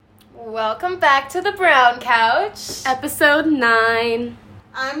Welcome back to the Brown Couch. Episode 9.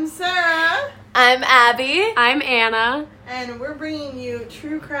 I'm Sarah. I'm Abby. I'm Anna. And we're bringing you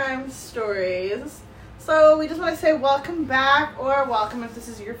true crime stories. So we just want to say welcome back, or welcome if this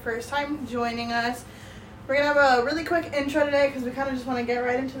is your first time joining us. We're going to have a really quick intro today because we kind of just want to get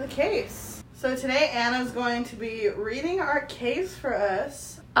right into the case. So today Anna's going to be reading our case for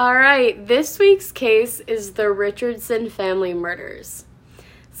us. Alright, this week's case is the Richardson Family murders.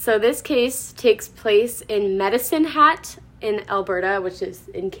 So this case takes place in Medicine Hat in Alberta, which is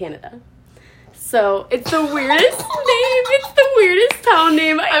in Canada. So it's the weirdest name. It's the weirdest town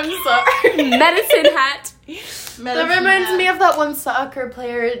name. I'm sorry. Medicine Hat. That reminds me of that one soccer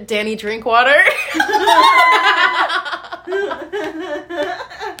player, Danny Drinkwater.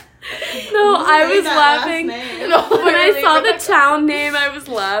 No, I was laughing. No, When I literally, saw when the I- town name, I was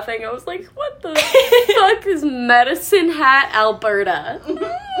laughing. I was like, what the fuck is Medicine Hat, Alberta?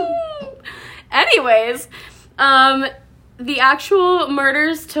 Anyways, the actual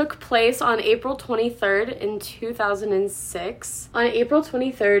murders took place on April 23rd in 2006. On April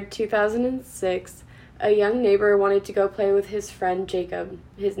 23rd, 2006, a young neighbor wanted to go play with his friend Jacob,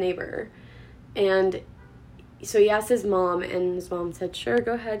 his neighbor. And so he asked his mom, and his mom said, sure,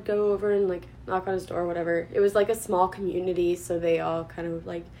 go ahead, go over and, like, knock on his door, whatever. It was, like, a small community, so they all kind of,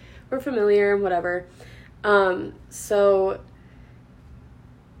 like, were familiar and whatever. So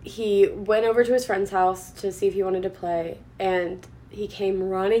he went over to his friend's house to see if he wanted to play, and he came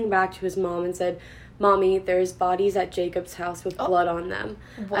running back to his mom and said, Mommy, there's bodies at Jacob's house with blood on them.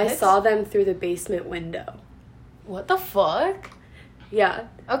 What? I saw them through the basement window. What the fuck? Yeah.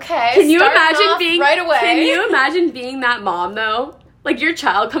 Okay. Can you starting imagine off being right away? Can you imagine being that mom though? Like your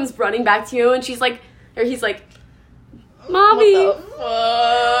child comes running back to you and she's like, or he's like, Mommy, What the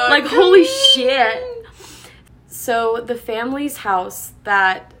fuck? like holy shit. So the family's house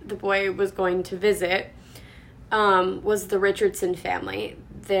that the boy was going to visit was the Richardson family.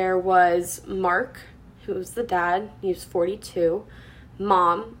 There was Mark, who was the dad. He was 42.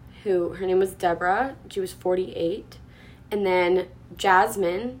 Mom, her name was Deborah. She was 48. And then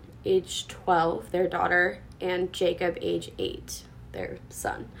Jasmine, age 12, their daughter, and Jacob, age 8, their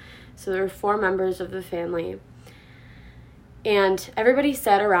son. So there were 4 members of the family. And everybody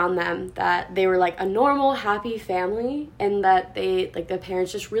said around them that they were, like, a normal, happy family, and that they, like, the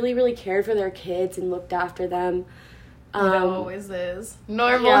parents just really, really cared for their kids and looked after them. It always is.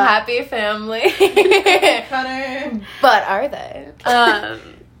 Normal, yeah. happy family. Connor. But are they?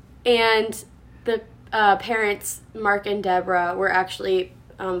 And the parents, Mark and Deborah, were actually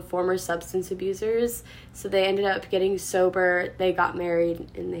former substance abusers. So they ended up getting sober, they got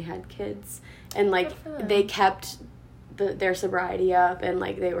married, and they had kids. And, like, Good for them. they kept their sobriety up, and,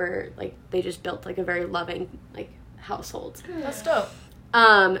 like, they were, like, they just built, like, a very loving, like, household. That's dope.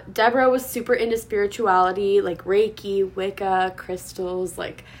 Deborah was super into spirituality, like Reiki, Wicca, crystals.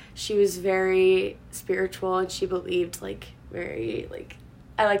 Like, she was very spiritual, and she believed, like, very, like,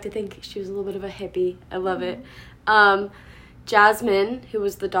 I like to think she was a little bit of a hippie. I love it. Jasmine, who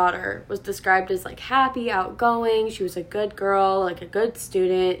was the daughter, was described as, like, happy, outgoing. She was a good girl, like, a good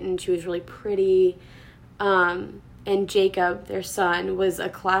student, and she was really pretty. And Jacob, their son, was a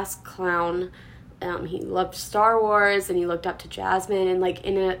class clown. He loved Star Wars, and he looked up to Jasmine, and, like,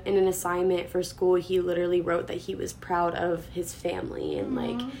 in an assignment for school, he literally wrote that he was proud of his family, and,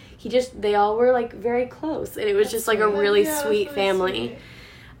 like, they all were, like, very close, and it was just, like, a really sweet family.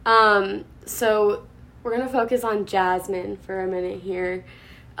 So we're gonna focus on Jasmine for a minute here.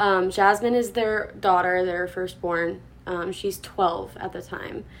 Jasmine is their daughter, their firstborn. She's 12 at the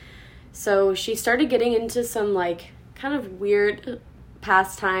time. So she started getting into some, like, kind of weird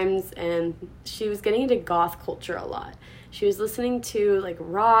pastimes, and she was getting into goth culture a lot. She was listening to, like,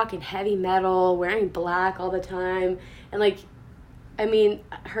 rock and heavy metal, wearing black all the time, and, like, I mean,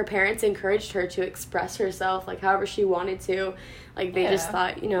 her parents encouraged her to express herself, like, however she wanted to. Like, they just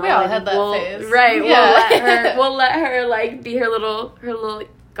thought, you know, We all like, had that phase. Right, Yeah. we'll let her, like, be her little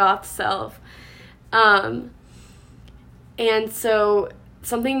goth self. And so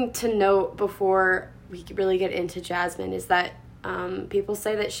something to note before we really get into Jasmine is that people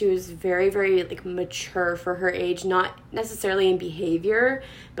say that she was very, very, like, mature for her age, not necessarily in behavior,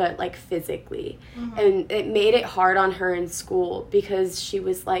 but, like, physically. And it made it hard on her in school because she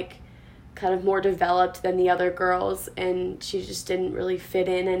was, like, kind of more developed than the other girls, and she just didn't really fit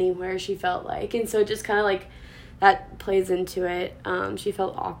in anywhere, she felt like. And so just kind of, like, that plays into it. She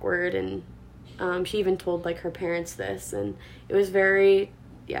felt awkward, and she even told, like, her parents this, and it was very,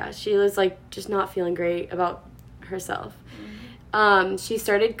 she was, like, just not feeling great about herself. She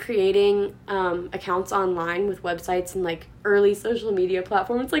started creating accounts online with websites and like early social media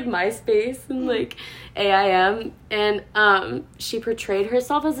platforms like MySpace and like AIM, and she portrayed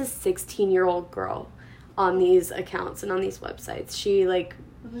herself as a 16-year-old girl on these accounts and on these websites. She like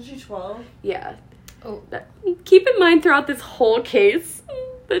Wasn't she 12? Yeah. Oh. Keep in mind throughout this whole case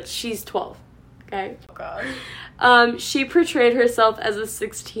that she's 12. Okay. Oh God. She portrayed herself as a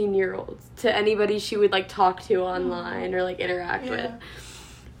 16-year-old to anybody she would like talk to online or like interact with.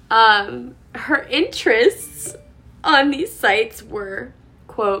 Her interests on these sites were,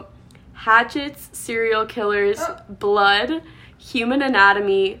 quote, hatchets, serial killers, blood, human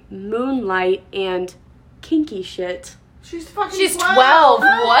anatomy, moonlight, and kinky shit. She's fucking She's 12. 12.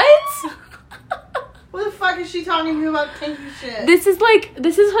 What? What the fuck is she talking to you about kinky shit? This is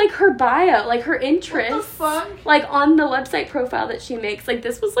like her bio, like her interests. What the fuck? Like on the website profile that she makes. Like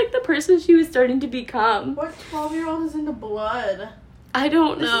this was like the person she was starting to become. What 12-year-old is into blood? I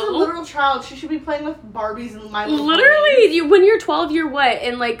don't This know. is a literal child. She should be playing with Barbies and My Little Literally, when you're 12, you're what,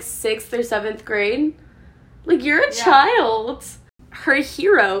 in like 6th or 7th grade? Like you're a child. Her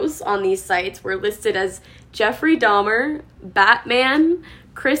heroes on these sites were listed as Jeffrey Dahmer, Batman,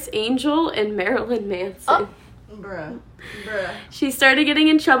 Chris Angel, and Marilyn Manson. Oh. Bruh. She started getting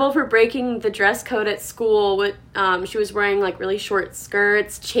in trouble for breaking the dress code at school. With she was wearing like really short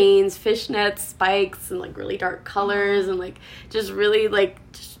skirts, chains, fishnets, spikes, and like really dark colors, and like just really like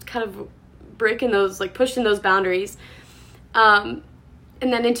just kind of breaking those, like pushing those boundaries. And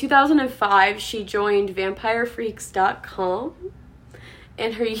then in 2005, she joined VampireFreaks.com,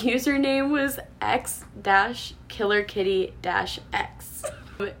 and her username was X-KillerKitty-X.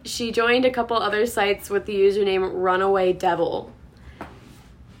 She joined a couple other sites with the username Runaway Devil.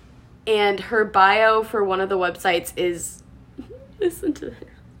 And her bio for one of the websites is, listen to this.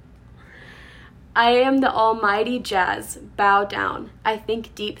 I am the almighty Jazz, bow down. I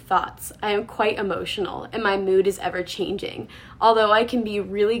think deep thoughts. I am quite emotional, and my mood is ever changing. Although I can be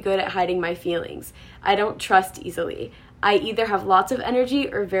really good at hiding my feelings. I don't trust easily. I either have lots of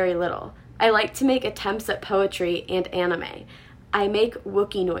energy or very little. I like to make attempts at poetry and anime. I make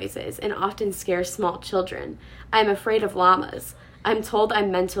Wookiee noises and often scare small children. I'm afraid of llamas. I'm told I'm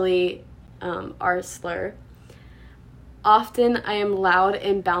mentally slur. Often I am loud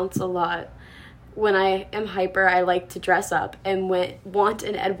and bounce a lot. When I am hyper, I like to dress up and want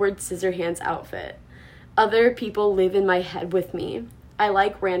an Edward Scissorhands outfit. Other people live in my head with me. I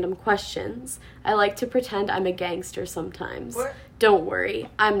like random questions. I like to pretend I'm a gangster sometimes. What? Don't worry,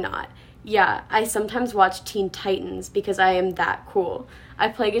 I'm not. Yeah, I sometimes watch Teen Titans because I am that cool. I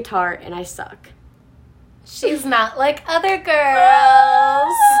play guitar and I suck. She's not like other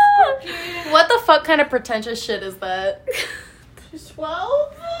girls. What the fuck kind of pretentious shit is that? She's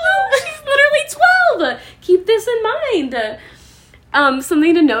 12? No, she's literally 12. Keep this in mind.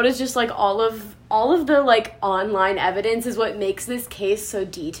 Something to note is just like all of the like online evidence is what makes this case so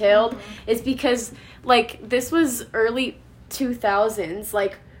detailed. Is because like this was early 2000s,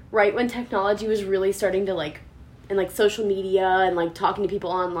 like right when technology was really starting to like, and like social media and like talking to people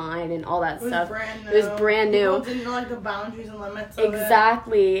online and all that stuff. It was brand new. People didn't know like the boundaries and limits of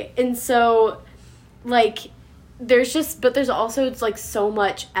Exactly. And so like there's also it's like so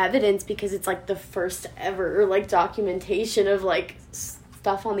much evidence because it's like the first ever like documentation of like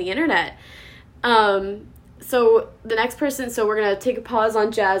stuff on the internet. So the next person, so we're gonna take a pause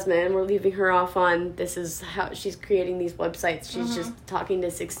on Jasmine. We're leaving her off on this is how she's creating these websites. She's just talking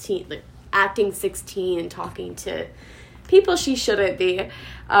to 16, like acting 16 and talking to people she shouldn't be.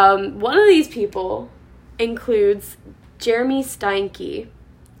 One of these people includes Jeremy Steinke.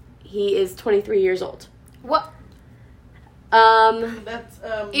 He is 23 years old. What? That's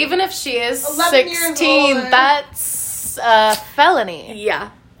Even if she is 11 years 16, older. that's a felony.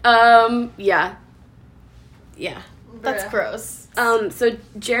 Yeah. Yeah. That's Bruh. gross. So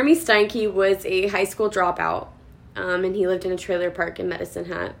Jeremy Steinke was a high school dropout, and he lived in a trailer park in Medicine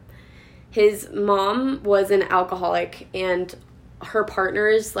Hat. His mom was an alcoholic, and her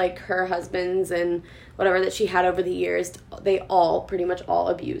partners, like her husbands and whatever that she had over the years, they pretty much all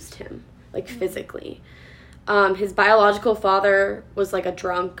abused him, like physically. His biological father was like a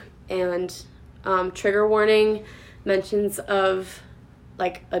drunk, and trigger warning, mentions of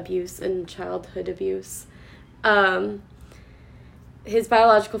like abuse and childhood abuse. His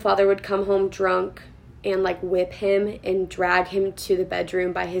biological father would come home drunk and like whip him and drag him to the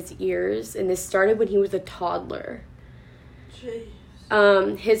bedroom by his ears, and this started when he was a toddler. Jeez.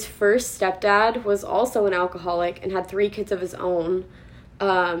 His first stepdad was also an alcoholic and had 3 kids of his own,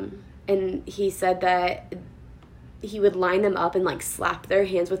 and he said that he would line them up and like slap their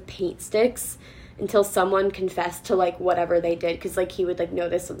hands with paint sticks until someone confessed to, like, whatever they did. Because, like, he would, like,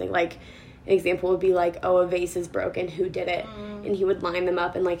 notice something, like, an example would be, like, oh, a vase is broken, who did it? And he would line them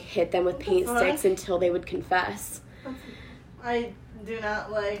up and, like, hit them with paint sticks until they would confess. I do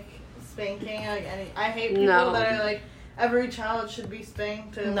not like spanking. I hate people that are, like, every child should be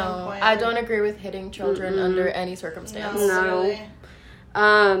spanked at one point. I don't agree with hitting children under any circumstance. No. Really.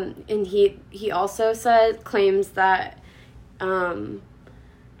 And he also claims that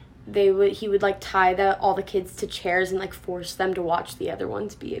he would like tie all the kids to chairs and like force them to watch the other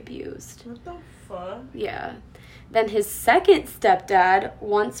ones be abused. What the fuck? Yeah. Then his second stepdad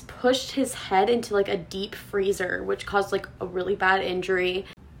once pushed his head into like a deep freezer, which caused like a really bad injury.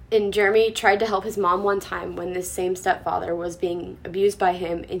 And Jeremy tried to help his mom one time when this same stepfather was being abused by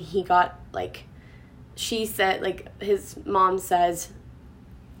him, and he got like, she said, like, his mom says,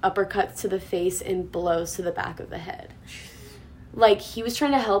 uppercuts to the face and blows to the back of the head. Like, he was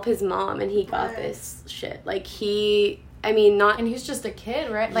trying to help his mom, and he got this shit. Like, And he's just a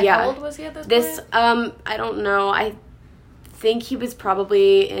kid, right? Like, how old was he at this point? I don't know. I think he was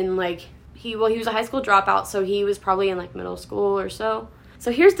probably in, like, he was a high school dropout, so he was probably in, like, middle school or so.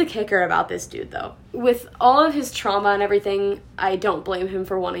 So here's the kicker about this dude, though. With all of his trauma and everything, I don't blame him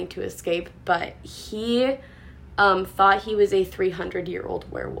for wanting to escape, but he thought he was a 300-year-old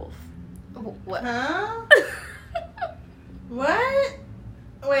werewolf. What? Huh? What?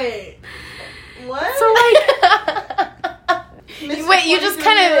 Wait. What? So, like... Wait, you just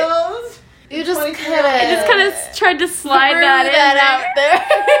kind of... I just kind of tried to slide that out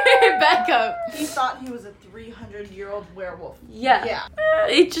there. Back up. He thought he was a 300-year-old werewolf. Yeah.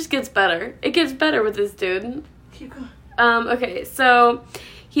 It just gets better. It gets better with this dude. Keep going. Okay, so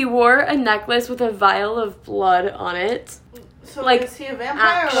he wore a necklace with a vial of blood on it. So like, is he a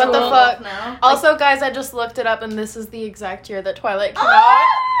vampire? What the fuck? Now? Also, guys, I just looked it up, and this is the exact year that Twilight came out.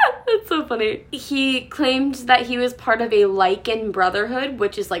 That's so funny. He claimed that he was part of a Lycan brotherhood,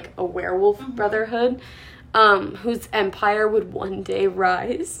 which is like a werewolf brotherhood, whose empire would one day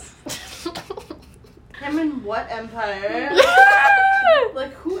rise. Him in what empire?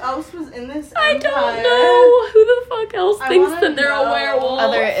 Like, who else was in this empire? I don't know. Who the fuck else thinks that they're a werewolf?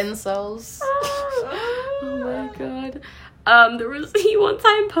 Other incels. Oh my god. He one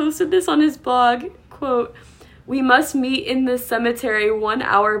time posted this on his blog, quote, "We must meet in the cemetery 1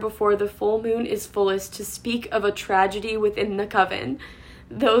 hour before the full moon is fullest to speak of a tragedy within the coven.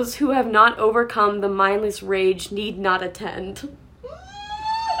 Those who have not overcome the mindless rage need not attend."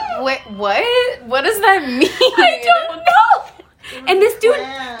 Wait, what? What does that mean? I don't know. And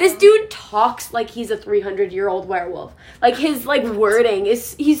this dude talks like he's a 300-year-old werewolf. Like, his, like, wording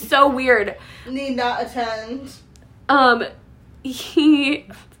he's so weird. Need not attend. He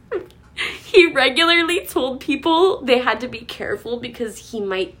regularly told people they had to be careful because he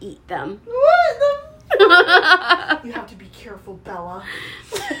might eat them. What the? You have to be careful, Bella.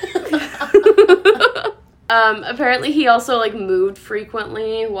 Apparently he also, like, moved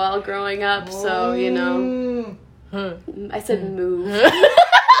frequently while growing up, so, you know. I said move. I thought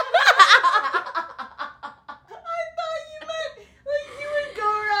you meant, like, you would go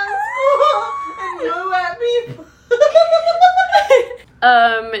around school and know at people.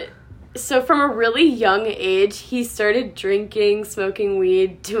 So from a really young age, he started drinking, smoking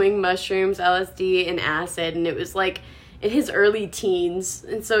weed, doing mushrooms, LSD, and acid, and it was, like, in his early teens.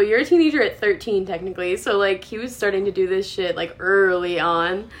 And so you're a teenager at 13, technically, so, like, he was starting to do this shit, like, early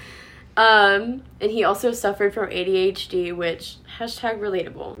on. And he also suffered from ADHD, which,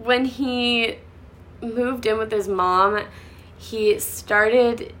 #relatable. When he moved in with his mom, he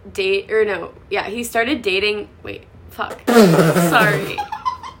started dating, wait, fuck. Sorry.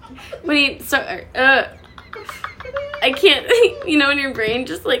 I can't, you know, when your brain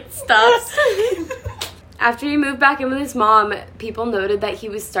just, like, stops. After he moved back in with his mom, people noted that he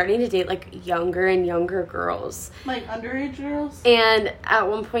was starting to date, like, younger and younger girls. Like, underage girls? And at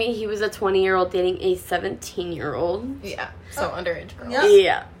one point, he was a 20-year-old dating a 17-year-old. Yeah, so underage girls. Yep.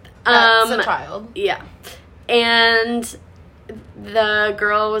 Yeah. That's a child. Yeah. And the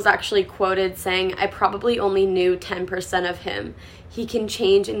girl was actually quoted saying, "I probably only knew 10% of him. He can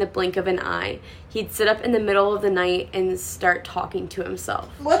change in the blink of an eye. He'd sit up in the middle of the night and start talking to himself."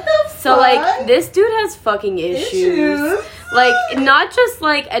 What the fuck? So, like, this dude has fucking issues. Like, not just,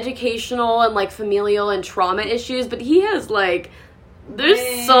 like, educational and, like, familial and trauma issues, but he has, like,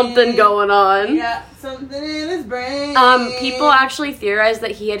 there's something going on. Yeah, something in his brain. People actually theorize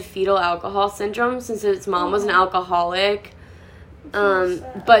that he had fetal alcohol syndrome since his mom was an alcoholic.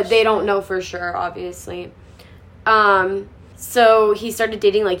 But they don't know for sure, obviously. So he started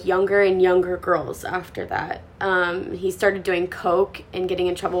dating, like, younger and younger girls after that. He started doing coke and getting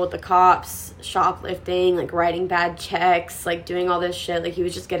in trouble with the cops, shoplifting, like, writing bad checks, like, doing all this shit. Like, he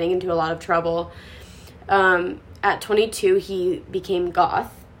was just getting into a lot of trouble. At 22, he became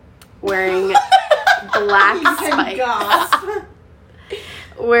goth, wearing black spikes.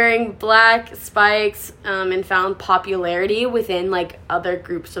 Wearing black spikes, and found popularity within, like, other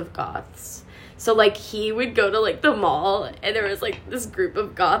groups of goths. So, like, he would go to, like, the mall, and there was, like, this group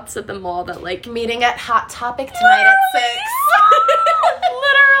of goths at the mall that, like... Meeting at Hot Topic tonight at 6.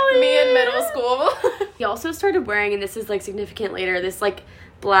 Literally. Me in middle school. He also started wearing, and this is, like, significant later, this, like,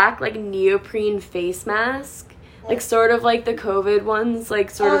 black, like, neoprene face mask. Like, sort of like the COVID ones, like,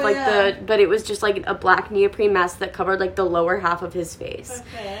 sort of like but it was just, like, a black neoprene mask that covered, like, the lower half of his face.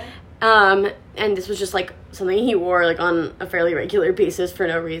 Okay. And this was just, like, something he wore, like, on a fairly regular basis for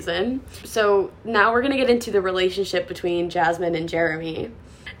no reason. So now we're gonna get into the relationship between Jasmine and Jeremy.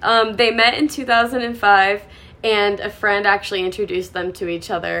 They met in 2005, and a friend actually introduced them to each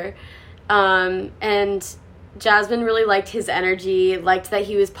other. And Jasmine really liked his energy, liked that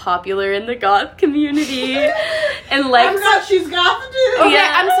he was popular in the goth community, and liked... I'm not, she's goth too! Okay,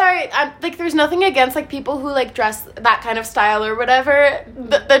 yeah. I'm sorry. Like, there's nothing against, like, people who, like, dress that kind of style or whatever.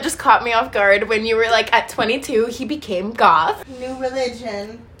 That just caught me off guard when you were, like, at 22, he became goth. New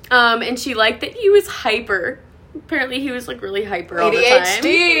religion. And she liked that he was hyper. Apparently he was, like, really hyper all the time.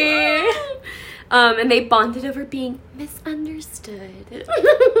 ADHD! And they bonded over being misunderstood.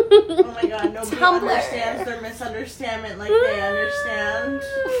 Oh my god, nobody Tumblr. understands their misunderstandment like they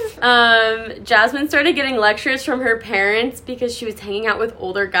understand. Jasmine started getting lectures from her parents because she was hanging out with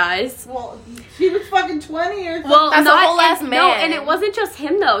older guys. Well, she was fucking 20 or something. Well, that's a whole ass man. No, and it wasn't just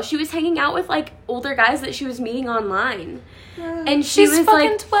him, though. She was hanging out with, like, older guys that she was meeting online. And she She's was fucking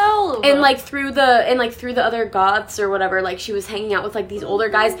like 12. and like through the other goths or whatever, like, she was hanging out with, like, these older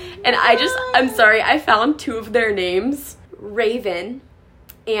guys, and I'm sorry, I found two of their names, Raven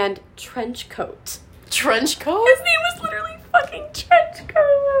and Trenchcoat. Trenchcoat? His name was literally fucking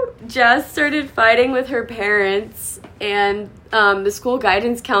Trenchcoat. Jazz started fighting with her parents, and the school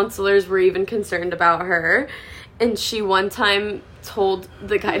guidance counselors were even concerned about her, and she one time told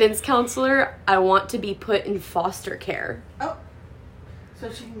the guidance counselor, "I want to be put in foster care." Oh.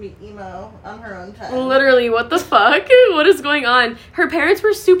 So she can be emo on her own time. Literally, what the fuck? What is going on? Her parents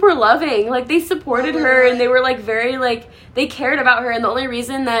were super loving. Like, they supported her, and they were, like, very, like, they cared about her, and the only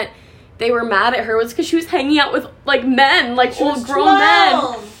reason that they were mad at her was because she was hanging out with, like, men, like, old grown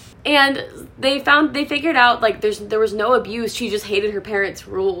men. And they figured out, like, there was no abuse. She just hated her parents'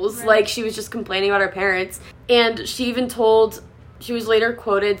 rules. Right. Like, she was just complaining about her parents. And she was later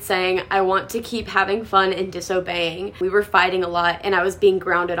quoted saying, "I want to keep having fun and disobeying. We were fighting a lot, and I was being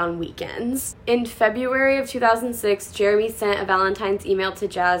grounded on weekends." In February of 2006, Jeremy sent a Valentine's email to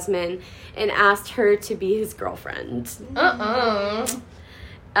Jasmine and asked her to be his girlfriend.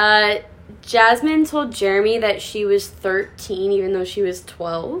 Jasmine told Jeremy that she was 13, even though she was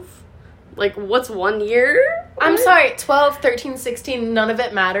 12. Like, what's 1 year? I'm sorry, 12, 13, 16, none of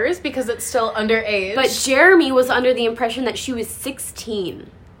it matters because it's still underage. But Jeremy was under the impression that she was 16.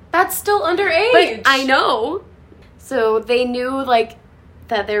 That's still underage. But I know. So they knew, like,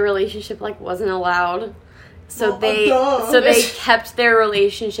 that their relationship, like, wasn't allowed. So they kept their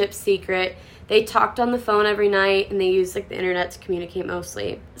relationship secret. They talked on the phone every night, and they used, like, the internet to communicate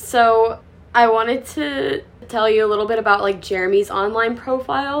mostly. So I wanted to tell you a little bit about, like, Jeremy's online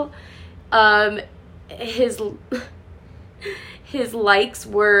profile. His likes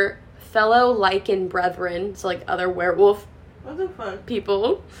were fellow lichen brethren, so, like, other werewolf What the fuck?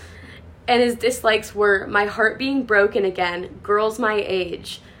 people. And his dislikes were my heart being broken again, girls my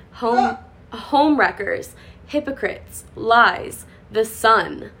age, home wreckers, hypocrites, lies, the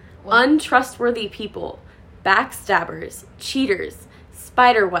sun, untrustworthy people, backstabbers, cheaters,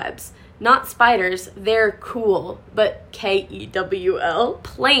 spider webs, not spiders, they're cool, but KEWL,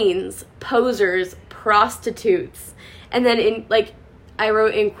 planes, posers, prostitutes. And then I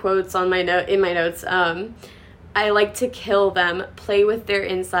wrote in quotes on my notes, I like to kill them, play with their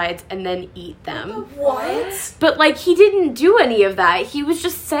insides, and then eat them. What? But, like, he didn't do any of that. He was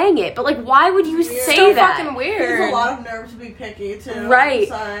just saying it. But, like, why would you say so that? Fucking weird. There's a lot of nerve to be picky, too. Right.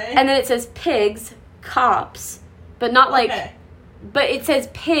 I'm sorry. And then it says pigs, cops, but not, like... Okay. But it says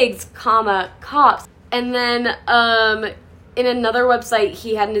pigs, comma, cops. And then, in another website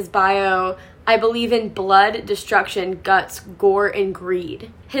he had in his bio, I believe in blood, destruction, guts, gore, and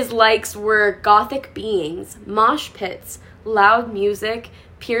greed. His likes were gothic beings, mosh pits, loud music,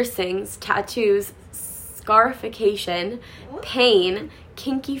 piercings, tattoos, scarification, pain,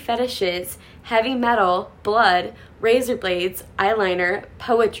 kinky fetishes, heavy metal, blood, razor blades, eyeliner,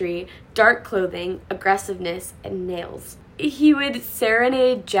 poetry, dark clothing, aggressiveness, and nails. He would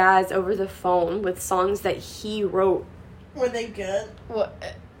serenade Jazz over the phone with songs that he wrote. Were they good? What?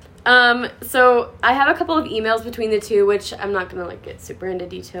 So I have a couple of emails between the two, which I'm not gonna like get super into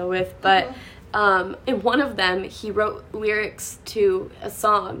detail with, but in one of them he wrote lyrics to a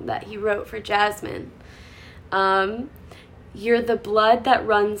song that he wrote for Jasmine. You're the blood that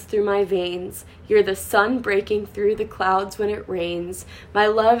runs through my veins. You're the sun breaking through the clouds when it rains. My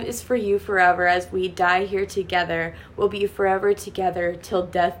love is for you forever as we die here together. We'll be forever together till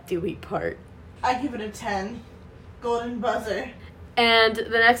death do we part. I give it a 10. Golden buzzer. And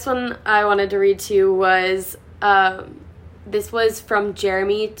the next one I wanted to read to you was, this was from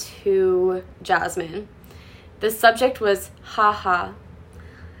Jeremy to Jasmine. The subject was, haha.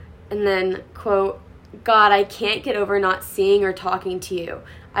 And then, quote, God, I can't get over not seeing or talking to you.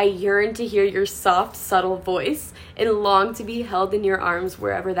 I yearn to hear your soft, subtle voice and long to be held in your arms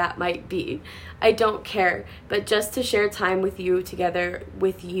wherever that might be. I don't care, but just to share time with you together,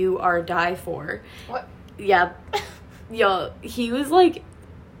 with you or die for. What? Yeah. Yo, he was like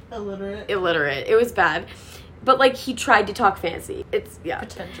illiterate. It was bad. But like he tried to talk fancy. It's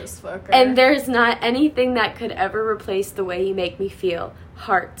pretentious fucker. And there's not anything that could ever replace the way you make me feel.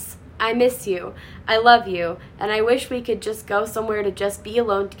 Hearts. I miss you. I love you. And I wish we could just go somewhere to just be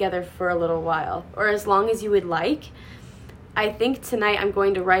alone together for a little while. Or as long as you would like. I think tonight I'm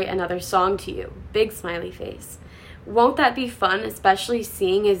going to write another song to you. Big smiley face. Won't that be fun, especially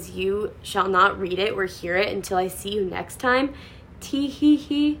seeing as you shall not read it or hear it until I see you next time?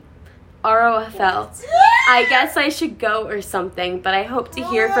 Tee-hee-hee. ROFL. I guess I should go or something, but I hope to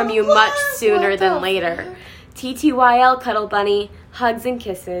hear from you much sooner than later. TTYL, Cuddle Bunny. Hugs and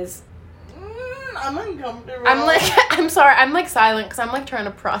kisses. I'm uncomfortable. I'm sorry, I'm like silent because I'm like trying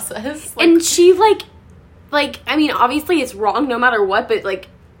to process. Like, and she like, I mean, obviously it's wrong no matter what, but like,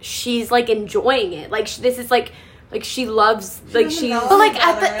 she's like enjoying it. Like, this is like she loves, like she's. But like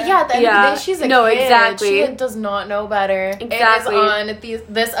at the end of the day, she's a kid. Exactly. She does not know better. Exactly. It is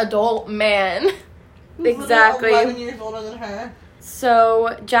on this adult man. Exactly. 11 years older than her.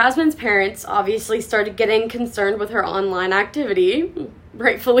 So, Jasmine's parents obviously started getting concerned with her online activity,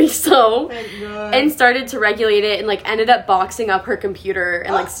 rightfully so, and started to regulate it and, like, ended up boxing up her computer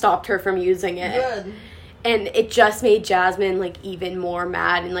and, like, stopped her from using it. Good. And it just made Jasmine, like, even more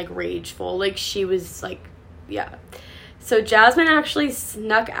mad and, like, rageful. Like, she was, like, yeah. So, Jasmine actually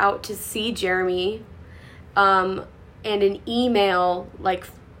snuck out to see Jeremy, and an email, like,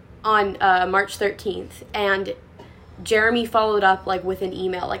 on March 13th, and Jeremy followed up, like, with an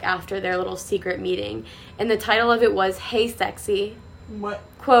email, like, after their little secret meeting. And the title of it was, Hey, Sexy. What?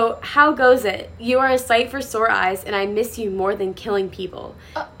 Quote, how goes it? You are a sight for sore eyes, and I miss you more than killing people.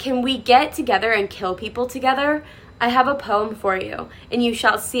 Can we get together and kill people together? I have a poem for you, and you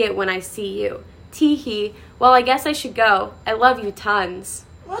shall see it when I see you. Tee-hee. Well, I guess I should go. I love you tons.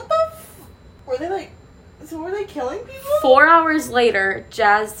 What the Were they, like... So were they killing people? 4 hours later,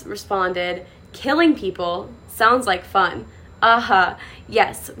 Jazz responded, killing people? Sounds like fun.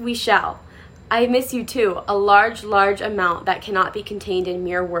 Yes, we shall. I miss you too, a large, large amount that cannot be contained in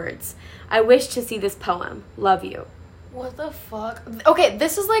mere words. I wish to see this poem. Love you. What the fuck? Okay,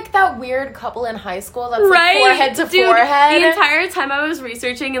 this is like that weird couple in high school that's right? like forehead to Dude, forehead. The entire time I was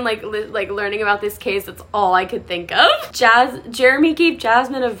researching and like learning about this case, that's all I could think of. Jeremy gave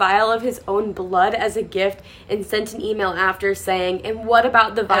Jasmine a vial of his own blood as a gift and sent an email after saying, and what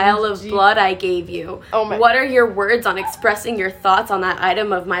about the vial of blood I gave you? Oh my. What are your words on expressing your thoughts on that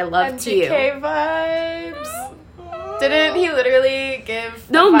item of my love to you? MGK vibes. Didn't he literally give...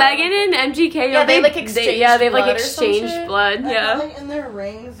 No, Megan and MGK... Yeah, they like exchanged blood. Yeah. Like in their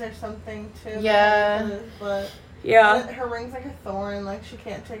rings or something, too. Yeah. But yeah. Her ring's like a thorn, like she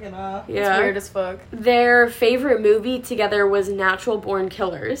can't take it off. Yeah. It's weird as fuck. Their favorite movie together was Natural Born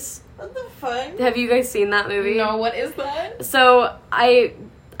Killers. What the fuck? Have you guys seen that movie? No, what is that? So, I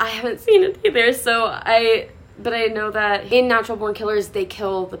haven't seen it either, but I know that in Natural Born Killers, they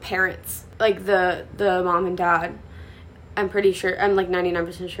kill the parents. Like, the mom and dad. I'm pretty sure, I'm like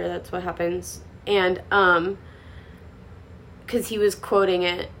 99% sure that's what happens. And, because he was quoting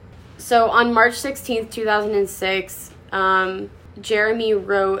it. So on March 16th, 2006, Jeremy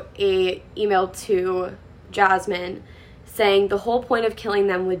wrote a email to Jasmine saying the whole point of killing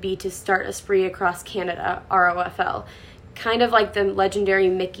them would be to start a spree across Canada, ROFL. Kind of like the legendary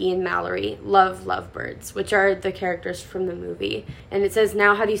Mickey and Mallory, lovebirds, which are the characters from the movie. And it says,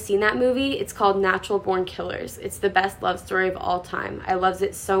 now have you seen that movie? It's called Natural Born Killers. It's the best love story of all time. I loves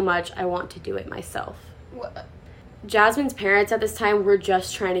it so much, I want to do it myself. What? Jasmine's parents at this time were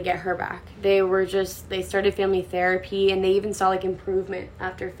just trying to get her back. They started family therapy, and they even saw, like, improvement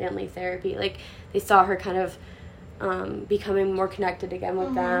after family therapy. Like, they saw her kind of becoming more connected again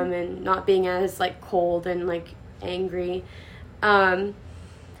with them and not being as, like, cold and, like, angry. And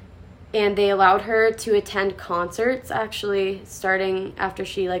they allowed her to attend concerts, actually, starting after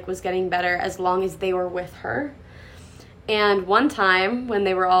she, like, was getting better, as long as they were with her. And one time, when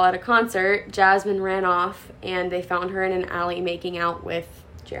they were all at a concert, Jasmine ran off, and they found her in an alley making out with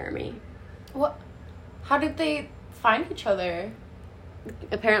Jeremy. What? How did they find each other?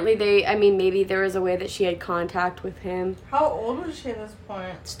 Apparently maybe there was a way that she had contact with him. How old was she at this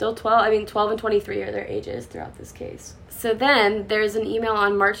point? Still 12. 12 and 23 are their ages throughout this case. So then, there's an email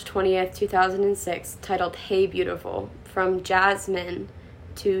on March 20th, 2006, titled, "Hey Beautiful," from Jasmine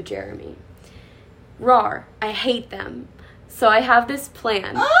to Jeremy. "Rawr, I hate them. So I have this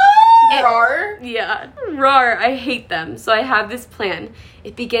plan." Rawr? Yeah. "Rawr, I hate them. So I have this plan.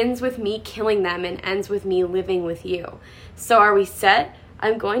 It begins with me killing them and ends with me living with you. So are we set?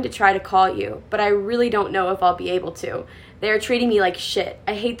 I'm going to try to call you, but I really don't know if I'll be able to. They are treating me like shit.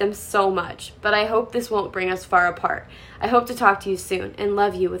 I hate them so much, but I hope this won't bring us far apart. I hope to talk to you soon and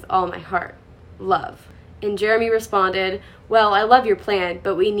love you with all my heart. Love." And Jeremy responded, "Well, I love your plan,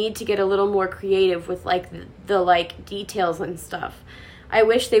 but we need to get a little more creative with, like, the details and stuff. I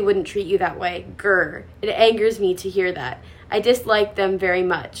wish they wouldn't treat you that way. Grr. It angers me to hear that. I dislike them very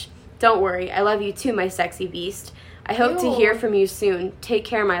much. Don't worry, I love you too, my sexy beast. I hope to hear from you soon. Take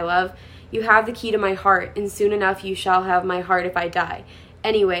care, my love. You have the key to my heart, and soon enough you shall have my heart if I die.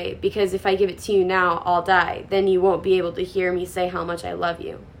 Anyway, because if I give it to you now, I'll die. Then you won't be able to hear me say how much I love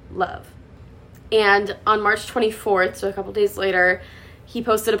you. Love." And on March 24th, so a couple days later, he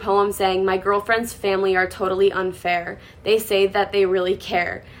posted a poem saying, "My girlfriend's family are totally unfair. They say that they really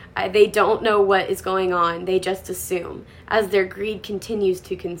care. They don't know what is going on. They just assume, as their greed continues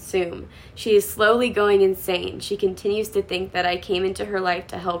to consume. She is slowly going insane. She continues to think that I came into her life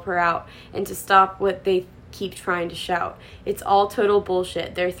to help her out and to stop what they keep trying to shout. It's all total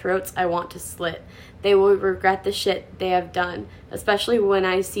bullshit. Their throats I want to slit. They will regret the shit they have done, especially when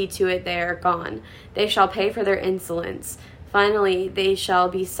I see to it they are gone. They shall pay for their insolence. Finally, they shall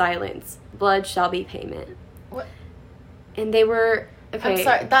be silence. Blood shall be payment." What? And they were... Okay. I'm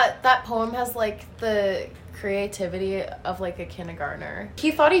sorry, that poem has, like, the creativity of, like, a kindergartner.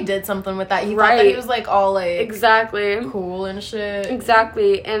 He thought he did something with that. He thought that he was, like, all, like... Exactly. Cool and shit.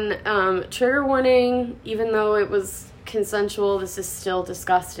 Exactly. And, trigger warning, even though it was consensual, this is still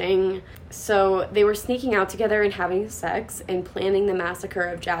disgusting. So, they were sneaking out together and having sex and planning the massacre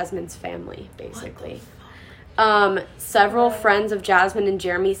of Jasmine's family, basically. Several friends of Jasmine and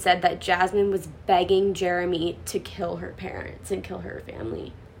Jeremy said that Jasmine was begging Jeremy to kill her parents and kill her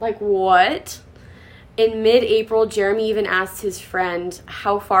family. Like, what? In mid-April, Jeremy even asked his friend,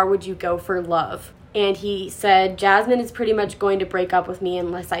 "How far would you go for love?" And he said, "Jasmine is pretty much going to break up with me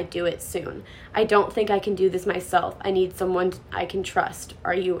unless I do it soon. I don't think I can do this myself. I need someone I can trust.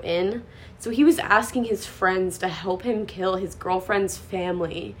 Are you in?" So he was asking his friends to help him kill his girlfriend's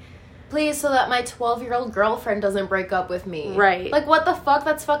family. Please, so that my 12-year-old girlfriend doesn't break up with me. Right. Like, what the fuck?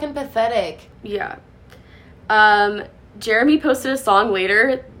 That's fucking pathetic. Yeah. Jeremy posted a song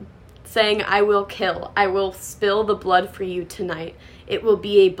later saying, "I will kill. I will spill the blood for you tonight. It will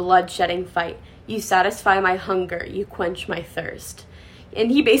be a blood-shedding fight. You satisfy my hunger. You quench my thirst."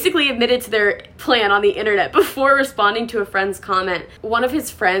 And he basically admitted to their plan on the internet before responding to a friend's comment. One of his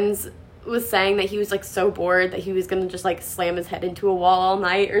friends was saying that he was, like, so bored that he was gonna just, like, slam his head into a wall all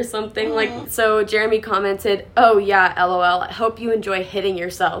night or something. Like, so Jeremy commented, "Oh yeah, LOL, I hope you enjoy hitting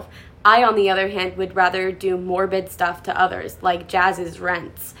yourself. I, on the other hand, would rather do morbid stuff to others, like Jazz's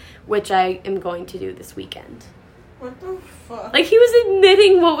rents, which I am going to do this weekend." What the fuck? Like, he was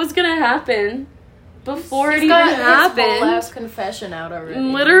admitting what was gonna happen before it even happened. His whole ass confession out already.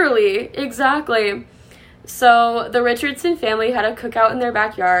 Literally, exactly. So the Richardson family had a cookout in their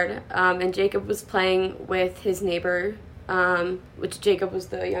backyard, and Jacob was playing with his neighbor, which Jacob was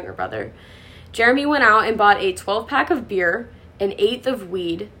the younger brother. Jeremy went out and bought a 12-pack of beer, an eighth of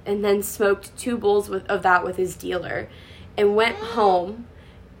weed, and then smoked 2 bowls of that with his dealer, and went home,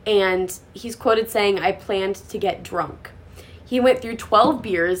 and he's quoted saying, "I planned to get drunk." He went through 12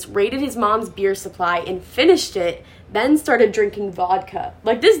 beers, raided his mom's beer supply, and finished it, then started drinking vodka.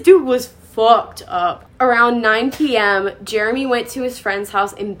 Like, this dude was fucked up. Around 9 p.m., Jeremy went to his friend's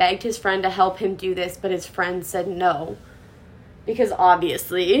house and begged his friend to help him do this, but his friend said no. Because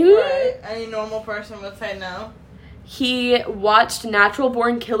obviously... Right. Any normal person would say no. He watched Natural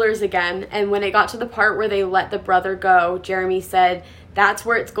Born Killers again, and when it got to the part where they let the brother go, Jeremy said, "That's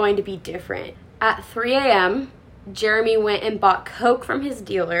where it's going to be different." At 3 a.m., Jeremy went and bought coke from his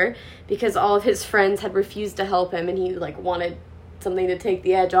dealer because all of his friends had refused to help him, and he, like, wanted something to take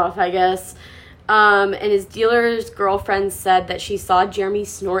the edge off, I guess. And his dealer's girlfriend said that she saw Jeremy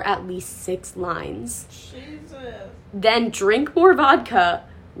snort at least 6 lines. Jesus. Then drink more vodka,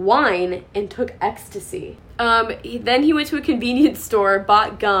 wine, and took ecstasy. Then he went to a convenience store,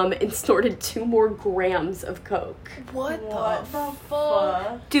 bought gum, and snorted 2 more grams of coke. What the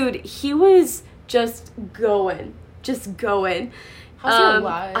fuck? Dude, he was just going. How's he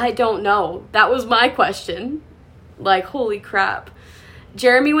alive? I don't know. That was my question. Like, holy crap.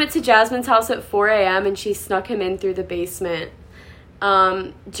 Jeremy went to Jasmine's house at 4 a.m. and she snuck him in through the basement.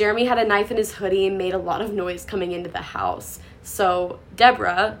 Jeremy had a knife in his hoodie and made a lot of noise coming into the house. So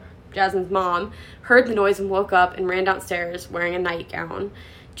Deborah, Jasmine's mom, heard the noise and woke up and ran downstairs wearing a nightgown.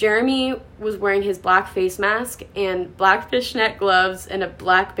 Jeremy was wearing his black face mask and black fishnet gloves and a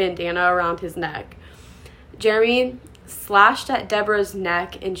black bandana around his neck. Jeremy slashed at Deborah's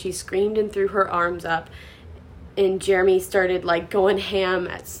neck and she screamed and threw her arms up. And Jeremy started, like, going ham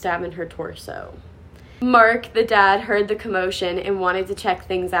at stabbing her torso. Mark, the dad, heard the commotion and wanted to check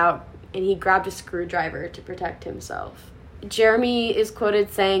things out, and he grabbed a screwdriver to protect himself. Jeremy is quoted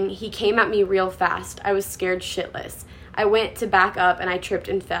saying, "He came at me real fast. I was scared shitless. I went to back up and I tripped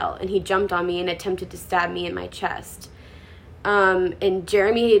and fell, and he jumped on me and attempted to stab me in my chest." And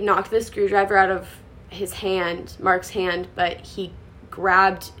Jeremy knocked the screwdriver out of his hand, Mark's hand, but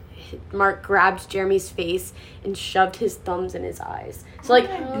Mark grabbed Jeremy's face and shoved his thumbs in his eyes. So, like,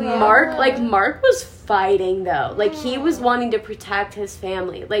 Mark was fighting, though. Like, he was wanting to protect his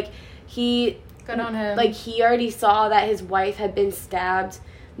family. Like, Good on him. Like, he already saw that his wife had been stabbed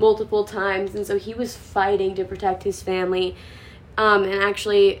multiple times, and so he was fighting to protect his family. And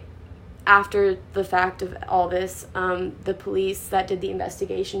actually, after the fact of all this, the police that did the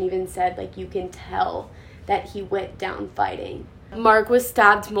investigation even said, like, you can tell that he went down fighting. Mark was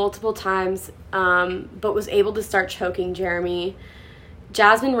stabbed multiple times, but was able to start choking Jeremy.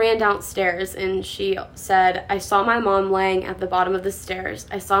 Jasmine ran downstairs and she said, "I saw my mom laying at the bottom of the stairs.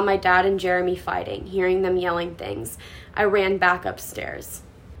 I saw my dad and Jeremy fighting, hearing them yelling things. I ran back upstairs."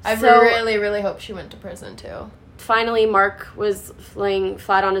 I really, really hope she went to prison, too. Finally, Mark was laying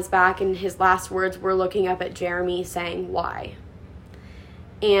flat on his back, and his last words were looking up at Jeremy, saying, "Why?"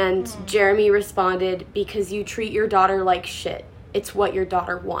 And Jeremy responded, "Because you treat your daughter like shit. It's what your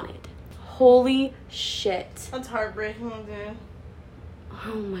daughter wanted." Holy shit. That's heartbreaking, dude.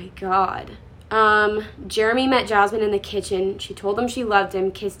 Oh my god. Jeremy met Jasmine in the kitchen. She told him she loved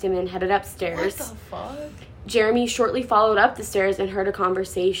him, kissed him, and headed upstairs. What the fuck? Jeremy shortly followed up the stairs and heard a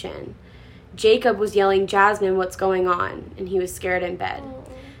conversation. Jacob was yelling, "Jasmine, what's going on?" And he was scared in bed. Oh.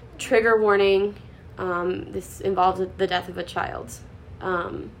 Trigger warning. This involves the death of a child.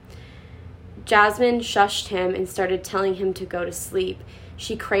 Jasmine shushed him and started telling him to go to sleep.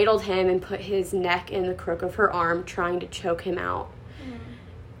 She cradled him and put his neck in the crook of her arm, trying to choke him out.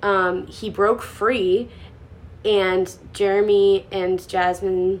 He broke free, and Jeremy and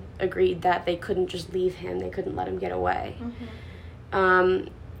Jasmine agreed that they couldn't just leave him. They couldn't let him get away.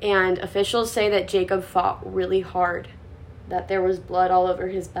 And officials say that Jacob fought really hard, that there was blood all over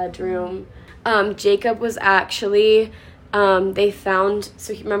his bedroom. Jacob was actually... they found,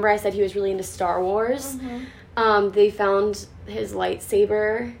 remember I said he was really into Star Wars? They found his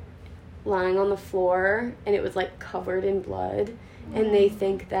lightsaber lying on the floor, and it was, like, covered in blood, and they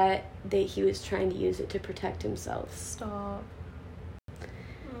think that he was trying to use it to protect himself. Stop.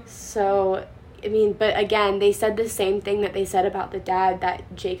 So, I mean, but again, they said the same thing that they said about the dad,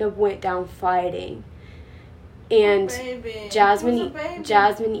 that Jacob went down fighting. And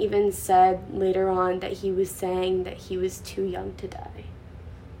Jasmine even said later on that he was saying that he was too young to die.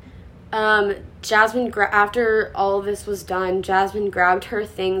 Jasmine, after all of this was done, Jasmine grabbed her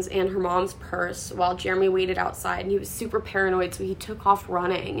things and her mom's purse while Jeremy waited outside, and he was super paranoid, so he took off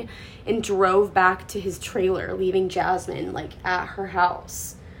running and drove back to his trailer, leaving Jasmine, like, at her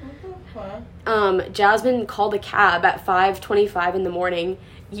house. Jasmine called a cab at 5:25 in the morning,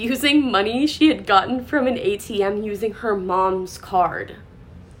 using money she had gotten from an ATM using her mom's card.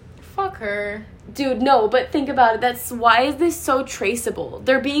 Fuck her. Dude, no, but think about it. Why is this so traceable?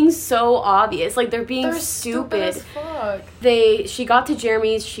 They're being so obvious. Like, they're stupid. As fuck. She got to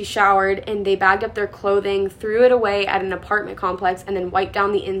Jeremy's, she showered, and they bagged up their clothing, threw it away at an apartment complex, and then wiped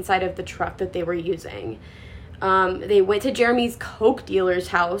down the inside of the truck that they were using. They went to Jeremy's coke dealer's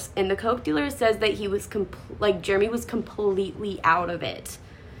house, and the coke dealer says that he was Jeremy was completely out of it.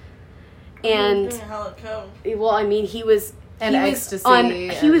 And well, I mean, he was super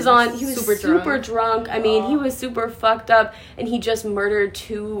drunk. I mean, he was super fucked up, and he just murdered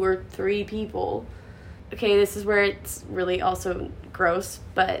 2 or 3 people. okay, this is where it's really also gross,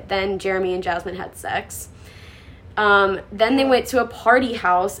 but then Jeremy and Jasmine had sex. Then they went to a party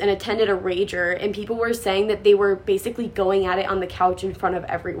house and attended a rager, and people were saying that they were basically going at it on the couch in front of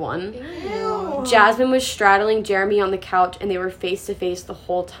everyone. Ew. Jasmine was straddling Jeremy on the couch, and they were face to face the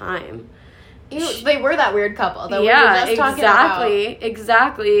whole time. Ew, they were that weird couple that we were just talking about.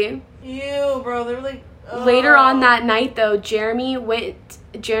 Exactly. Ew, bro, they were like... Later on that night, though, Jeremy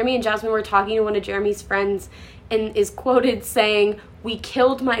and Jasmine were talking to one of Jeremy's friends and is quoted saying, "We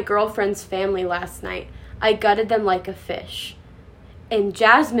killed my girlfriend's family last night. I gutted them like a fish." And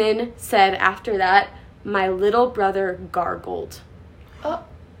Jasmine said after that, "My little brother gargled." Oh,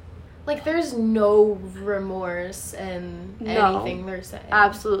 like there's no remorse in anything they're saying.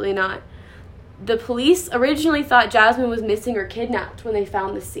 Absolutely not. The police originally thought Jasmine was missing or kidnapped when they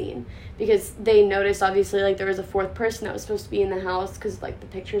found the scene, because they noticed, obviously, like, there was a fourth person that was supposed to be in the house because, like, the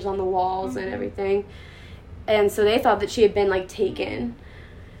pictures on the walls and everything. And so they thought that she had been, like, taken.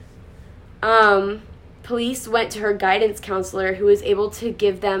 Police went to her guidance counselor, who was able to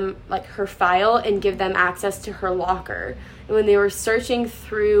give them, like, her file and give them access to her locker. And when they were searching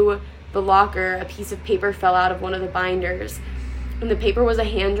through the locker, a piece of paper fell out of one of the binders. And the paper was a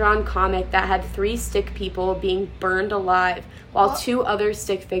hand-drawn comic that had 3 stick people being burned alive, while 2 other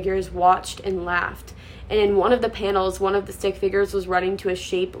stick figures watched and laughed. And in one of the panels, one of the stick figures was running to a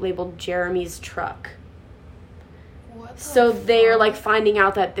shape labeled Jeremy's truck. So they're, like, finding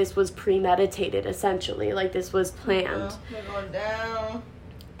out that this was premeditated, essentially. Like, this was planned. They're going down.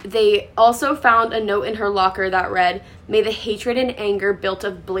 They also found a note in her locker that read, "May the hatred and anger built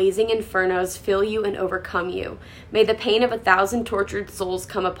of blazing infernos fill you and overcome you. May the pain of 1,000 tortured souls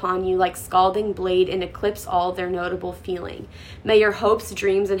come upon you like scalding blade and eclipse all their notable feeling. May your hopes,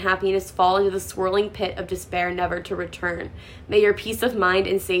 dreams, and happiness fall into the swirling pit of despair never to return. May your peace of mind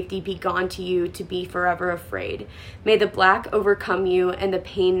and safety be gone to you to be forever afraid. May the black overcome you and the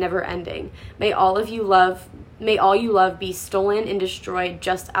pain never ending. May all you love be stolen and destroyed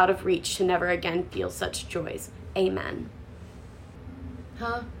just out of reach to never again feel such joys. Amen."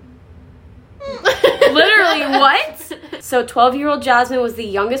 Huh? Literally, what? So 12-year-old Jasmine was the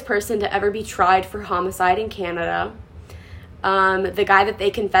youngest person to ever be tried for homicide in Canada. The guy that they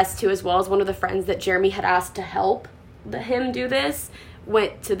confessed to, as well as one of the friends that Jeremy had asked to help him do this,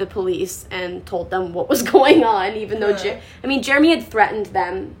 went to the police and told them what was going on, even though Jeremy had threatened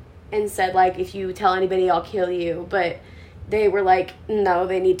them and said, like, if you tell anybody, I'll kill you. But they were like, no,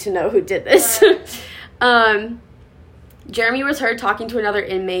 they need to know who did this. Jeremy was heard talking to another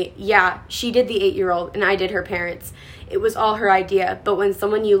inmate. "Yeah, she did the 8-year-old, and I did her parents. It was all her idea, but when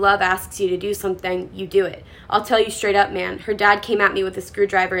someone you love asks you to do something, you do it. I'll tell you straight up, man, her dad came at me with a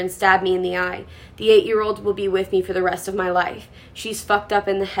screwdriver and stabbed me in the eye. The 8-year-old will be with me for the rest of my life. She's fucked up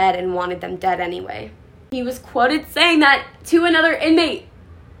in the head and wanted them dead anyway." He was quoted saying that to another inmate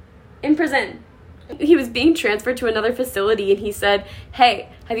in prison. He was being transferred to another facility, and he said, "Hey,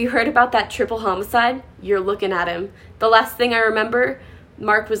 have you heard about that triple homicide? You're looking at him. The last thing I remember,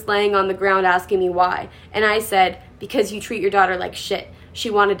 Mark was laying on the ground asking me why. And I said, because you treat your daughter like shit. She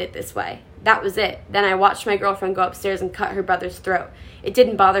wanted it this way. That was it. Then I watched my girlfriend go upstairs and cut her brother's throat. It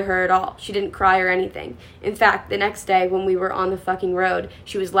didn't bother her at all. She didn't cry or anything. In fact, the next day when we were on the fucking road,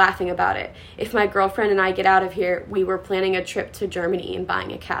 she was laughing about it. If my girlfriend and I get out of here, we were planning a trip to Germany and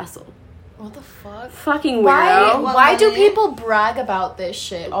buying a castle." What the fuck? Fucking weirdo. Why do people brag about this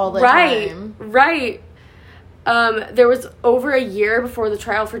shit all the time? Right. There was over a year before the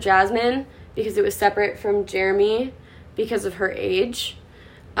trial for Jasmine, because it was separate from Jeremy because of her age.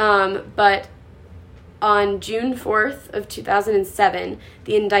 But on June 4th of 2007,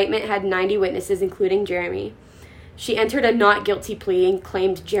 the indictment had 90 witnesses, including Jeremy. She entered a not guilty plea and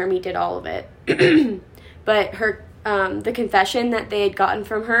claimed Jeremy did all of it. But her the confession that they had gotten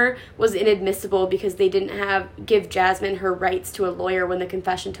from her was inadmissible because they didn't give Jasmine her rights to a lawyer when the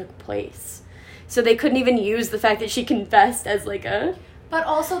confession took place. So they couldn't even use the fact that she confessed as like a... But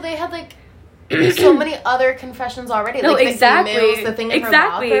also they had like so many other confessions already. No, like exactly. The emails, the thing in her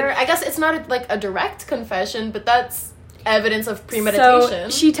locker. I guess it's not like a direct confession, but that's evidence of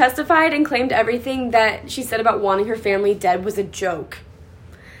premeditation. So she testified and claimed everything that she said about wanting her family dead was a joke.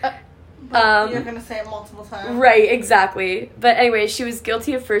 You're going to say it multiple times. Right, exactly. But anyway, she was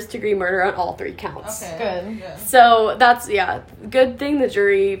guilty of first-degree murder on all 3 counts. Okay. Good. So that's, good thing the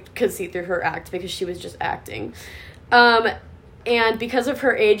jury could see through her act because she was just acting. And because of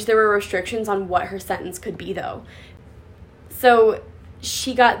her age, there were restrictions on what her sentence could be, though. So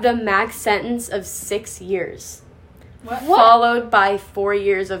she got the max sentence of 6 years. What? Followed by 4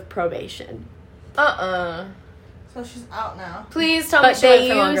 years of probation. So she's out now. Please tell me But she went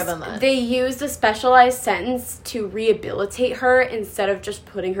for longer than that. they used a specialized sentence to rehabilitate her instead of just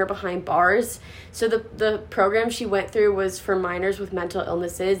putting her behind bars. So the program she went through was for minors with mental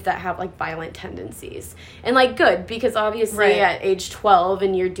illnesses that have, like, violent tendencies. And, like, good, because obviously at age 12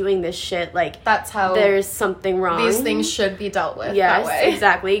 and you're doing this shit, like, that's how there's something wrong. these things should be dealt with. Yes, that way.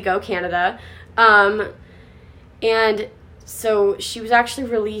 exactly. Go Canada. And so she was actually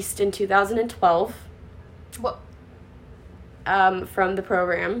released in 2012. What? From the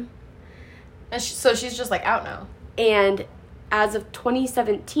program. And so she's just, like, out now. And as of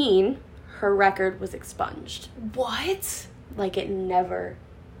 2017, her record was expunged. What? Like, it never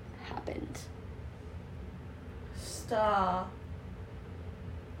happened. Stop.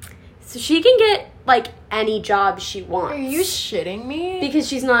 So she can get, like, any job she wants. Are you shitting me? Because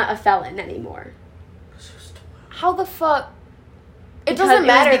she's not a felon anymore. How the fuck? It doesn't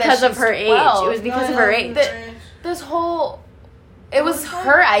matter because that of her she's age. 12. It was because of her age. This whole... It was her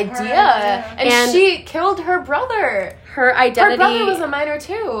Her idea. idea. And she killed her brother. Her identity... Her brother was a minor,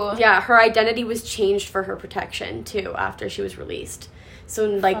 too. Yeah, her identity was changed for her protection, too, after she was released. So,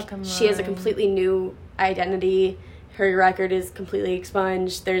 like, Fucking she has a lying. completely new identity. Her record is completely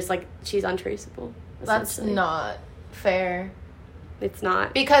expunged. There's, like, she's untraceable. That's essentially. not fair. It's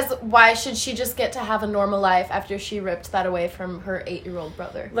not. Because why should she just get to have a normal life after she ripped that away from her 8-year-old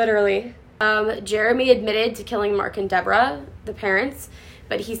brother? Literally. Jeremy admitted to killing Mark and Deborah, the parents,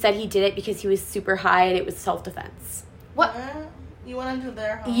 but he said he did it because he was super high and it was self-defense. What? You went into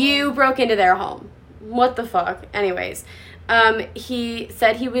their home. You broke into their home. What the fuck? Anyways, he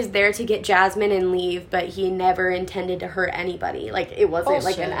said he was there to get Jasmine and leave, but he never intended to hurt anybody. Like, it wasn't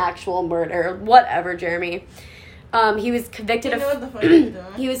like an Bullshit. actual murder. Whatever, Jeremy. He was convicted You know of... what the fuck he's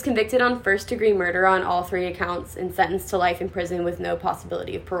doing. He was convicted on first-degree murder on all 3 accounts and sentenced to life in prison with no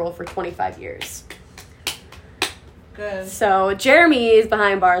possibility of parole for 25 years. Good. So, Jeremy is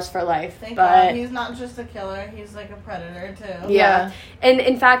behind bars for life. Thank but God. He's not just a killer. He's like a predator, too. yeah. And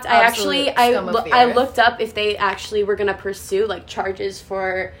in fact, Absolute scum of the I earth. looked up if they actually were going to pursue, like, charges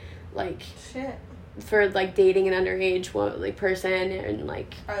for, like... Shit. For, like, dating an underage person and,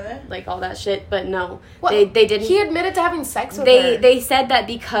 like... Are they? Like, all that shit. But no. What? They didn't... He admitted to having sex with her. They said that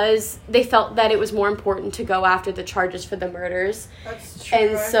because they felt that it was more important to go after the charges for the murders. That's true.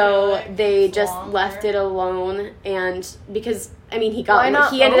 And I so feel like they it's just longer. left it alone. And because, I mean, Why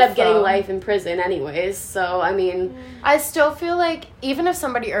not he ended both, up getting though? life in prison anyways. So, I mean... I still feel like, even if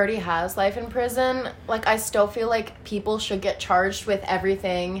somebody already has life in prison, like, I still feel like people should get charged with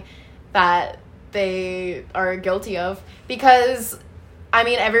everything that they are guilty of. Because, I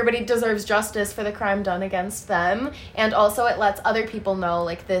mean, everybody deserves justice for the crime done against them. And also it lets other people know,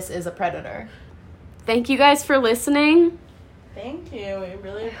 like, this is a predator. Thank you guys for listening. Thank you. We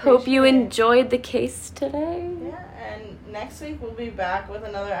really appreciate Hope you it. enjoyed the case today. Yeah, and next week we'll be back with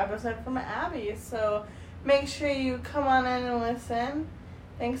another episode from Abby. So make sure you come on in and listen.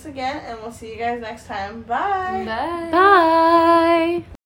 Thanks again, and we'll see you guys next time. Bye. Bye. Bye.